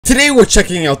Today we're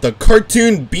checking out the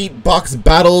Cartoon Beatbox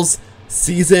Battles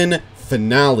Season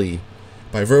Finale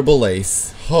by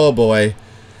Verbalase. Oh boy.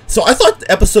 So I thought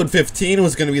episode 15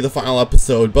 was going to be the final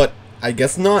episode, but I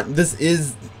guess not. This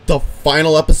is the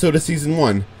final episode of Season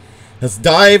 1. Let's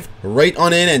dive right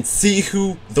on in and see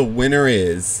who the winner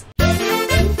is.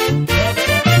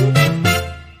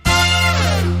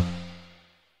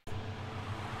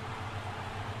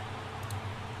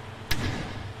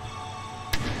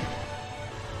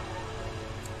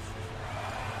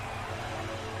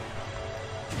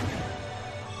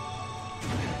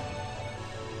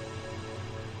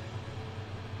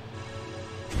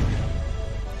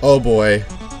 Oh boy.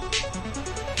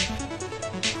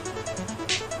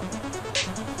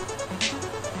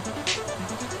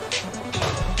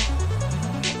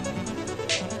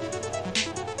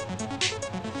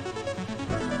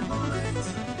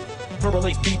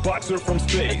 Verbalase beatboxer from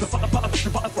space.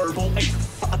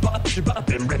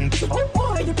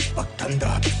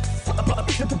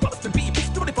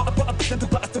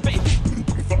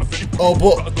 Oh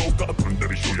boy.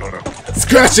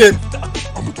 Scratch it.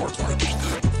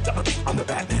 I'm the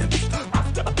Batman.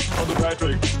 I'm the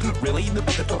Patrick. Really?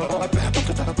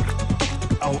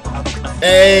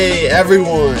 Hey,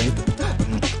 everyone.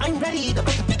 I'm ready.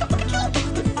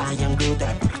 I am good.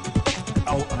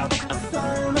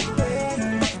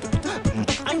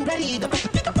 I'm ready.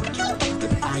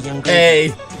 I am good.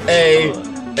 Hey.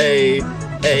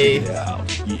 Yeah.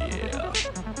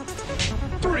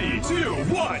 3, 2,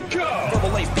 1, go!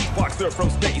 Verbalase beatboxer from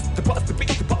space. To bust the beat,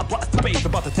 to bust the bass.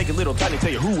 About to take a little time to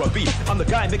tell you who I be. I'm the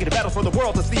guy making a battle for the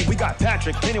world to see. We got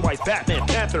Patrick, Pennywise, Batman,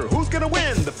 Panther. Who's gonna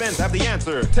win? The fans have the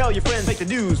answer. Tell your friends, make the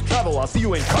news, travel. I'll see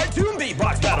you in Cartoon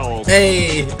Beatbox Battles.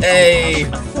 Hey.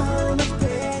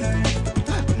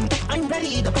 I'm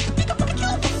ready.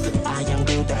 I am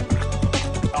good.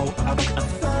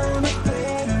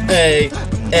 Hey.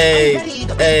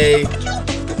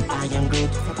 I am good.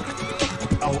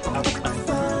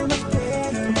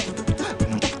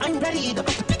 I'm ready.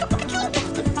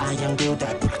 I am good.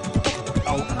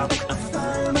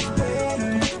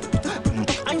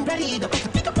 I'm ready.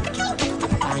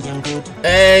 I am good.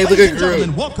 Hey, look Ladies at and Groot.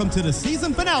 gentlemen, welcome to the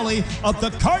season finale of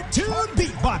the Cartoon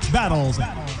Beatbox Battles.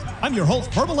 I'm your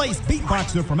host, Verbalase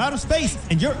Beatboxer from outer space,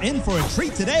 and you're in for a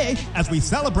treat today as we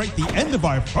celebrate the end of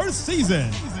our first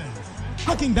season.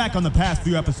 Looking back on the past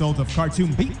few episodes of Cartoon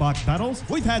Beatbox Battles,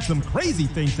 we've had some crazy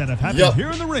things that have happened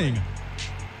here in the ring.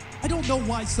 I don't know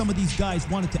why some of these guys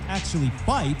wanted to actually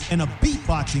fight in a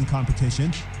beatboxing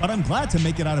competition, but I'm glad to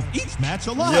make it out of each match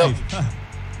alive.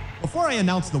 Before I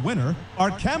announce the winner,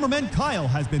 our cameraman Kyle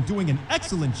has been doing an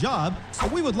excellent job, so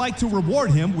we would like to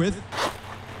reward him with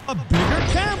a bigger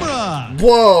camera.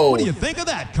 Whoa. What do you think of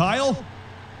that, Kyle?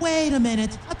 Wait a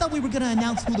minute. I thought we were going to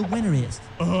announce who the winner is.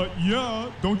 Yeah.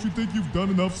 Don't you think you've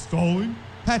done enough stalling?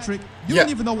 Patrick, you Yeah.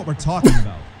 don't even know what we're talking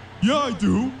about. Yeah, I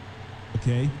do.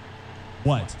 Okay.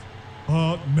 What?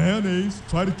 Mayonnaise.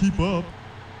 Try to keep up.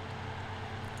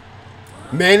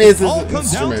 Mayonnaise is All an come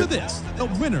down to instrument. this. The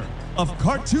winner of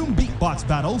Cartoon Beatbox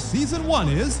Battles Season 1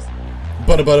 is...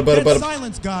 Butter.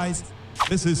 Silence, guys.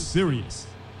 This is serious.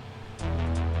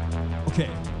 Okay.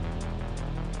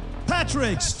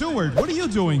 Patrick, Stewart, what are you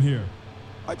doing here?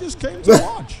 I just came to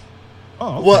watch.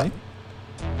 Oh, okay.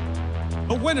 What?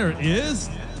 The winner is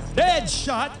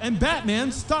Deadshot and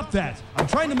Batman. Stop that. I'm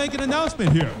trying to make an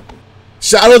announcement here.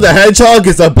 Shadow the Hedgehog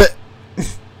is a bit.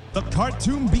 The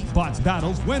Cartoon Beatbox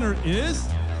Battles winner is...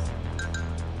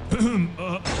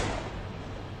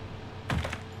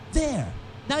 There.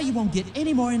 Now you won't get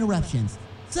any more interruptions.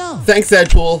 So, Thanks,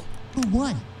 Deadpool. who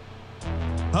won?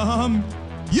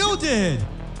 You did.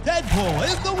 Deadpool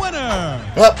is the winner.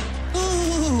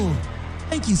 Ooh,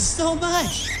 thank you so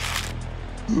much.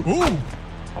 Ooh.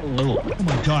 Oh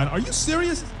my God, are you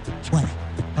serious? What?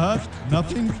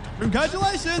 Nothing.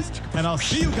 Congratulations, and I'll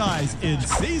see you guys in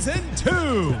Season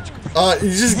 2. You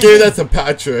just gave that to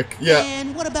Patrick. Yeah.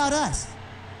 And what about us?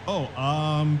 Oh,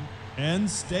 and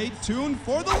stay tuned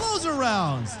for the loser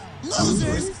rounds.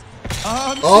 Losers? See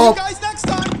Oh. you guys next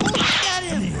time. Get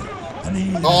him!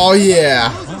 Oh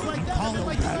yeah. Losers like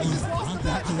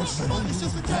that. It's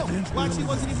just a joke. Well, actually, it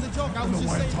wasn't even a joke. I was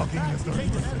just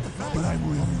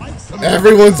saying.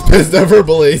 Everyone's pissed at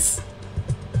Verbalase.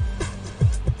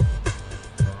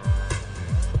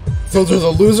 So there's a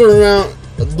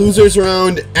losers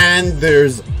round, and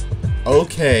there's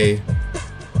okay.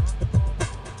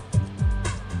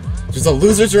 There's a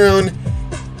losers round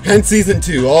and Season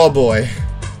 2. Oh boy.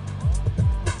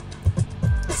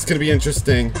 It's gonna be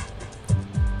interesting.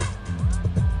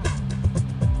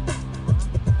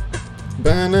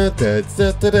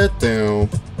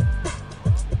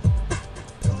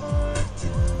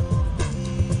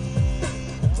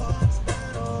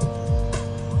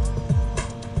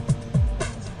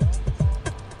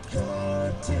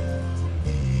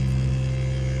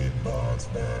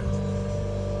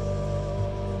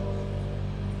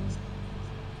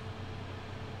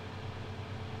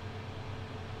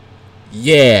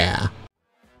 Yeah.